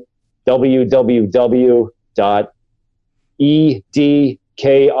website,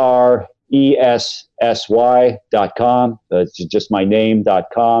 www.edkressy.com. It's just my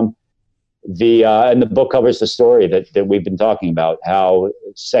name.com. And the book covers the story that we've been talking about, how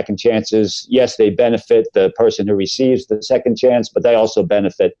second chances, yes, they benefit the person who receives the second chance, but they also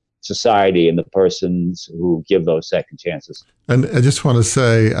benefit society and the persons who give those second chances. And I just want to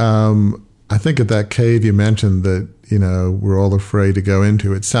say, I think at that cave you mentioned that, we're all afraid to go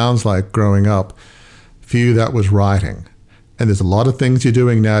into, it sounds like growing up, for you that was writing. And there's a lot of things you're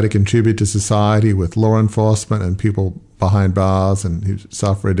doing now to contribute to society with law enforcement and people behind bars and who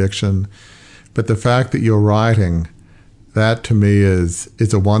suffer addiction. But the fact that you're writing, that to me is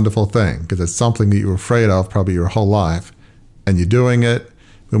a wonderful thing, because it's something that you were afraid of probably your whole life. And you're doing it.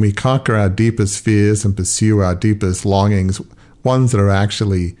 When we conquer our deepest fears and pursue our deepest longings, ones that are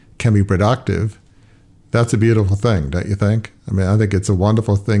actually can be productive, that's a beautiful thing, don't you think? I mean, I think it's a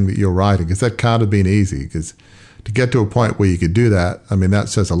wonderful thing that you're writing, because that can't have been easy, because to get to a point where you could do that, I mean, that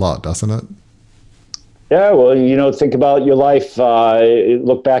says a lot, doesn't it? Yeah, well, think about your life.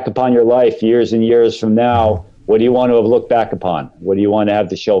 Look back upon your life years and years from now. What do you want to have looked back upon? What do you want to have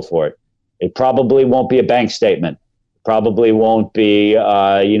to show for it? It probably won't be a bank statement. Probably won't be,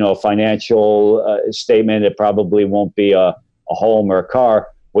 a financial statement. It probably won't be a home or a car.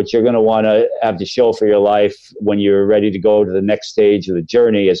 What you're going to want to have to show for your life when you're ready to go to the next stage of the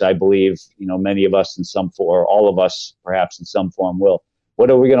journey, as I believe, many of us in some form, or all of us perhaps in some form will. What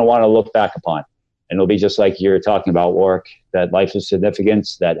are we going to want to look back upon? And it'll be just like you're talking about, Warwick, that life of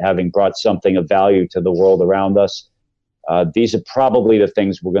significance, that having brought something of value to the world around us. These are probably the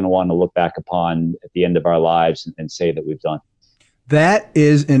things we're going to want to look back upon at the end of our lives and say that we've done. That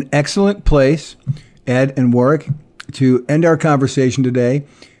is an excellent place, Ed and Warwick, to end our conversation today.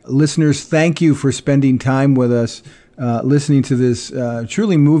 Listeners, thank you for spending time with us, listening to this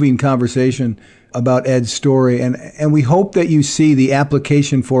truly moving conversation about Ed's story. And we hope that you see the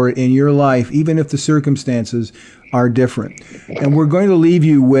application for it in your life, even if the circumstances are different. And we're going to leave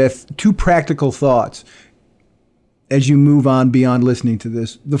you with two practical thoughts as you move on beyond listening to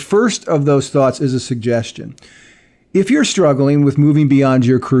this. The first of those thoughts is a suggestion. If you're struggling with moving beyond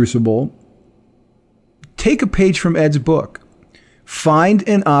your crucible, take a page from Ed's book. Find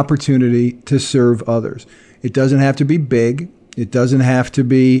an opportunity to serve others. It doesn't have to be big. It doesn't have to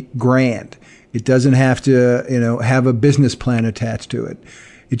be grand. It doesn't have to, have a business plan attached to it.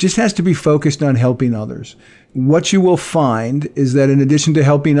 It just has to be focused on helping others. What you will find is that in addition to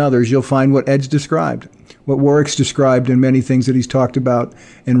helping others, you'll find what Ed's described, what Warwick's described, and many things that he's talked about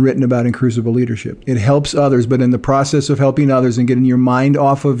and written about in Crucible Leadership. It helps others, but in the process of helping others and getting your mind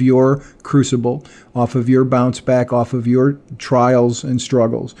off of your crucible, off of your bounce back, off of your trials and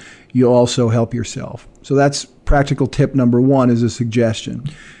struggles, you'll also help yourself. So that's practical tip number one, is a suggestion.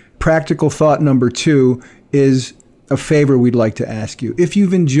 Practical thought number two is a favor we'd like to ask you. If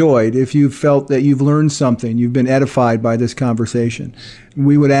you've enjoyed, if you've felt that you've learned something, you've been edified by this conversation,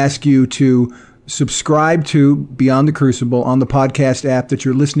 we would ask you to subscribe to Beyond the Crucible on the podcast app that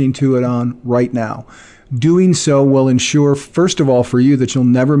you're listening to it on right now. Doing so will ensure, first of all, for you that you'll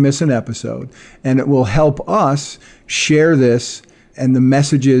never miss an episode, and it will help us share this and the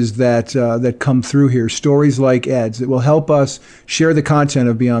messages that come through here, stories like Ed's. It will help us share the content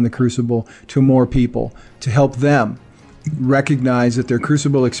of Beyond the Crucible to more people, to help them recognize that their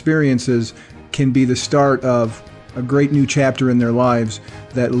crucible experiences can be the start of a great new chapter in their lives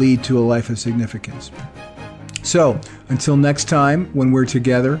that lead to a life of significance. So, until next time when we're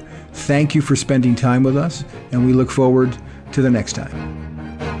together, thank you for spending time with us, and we look forward to the next time.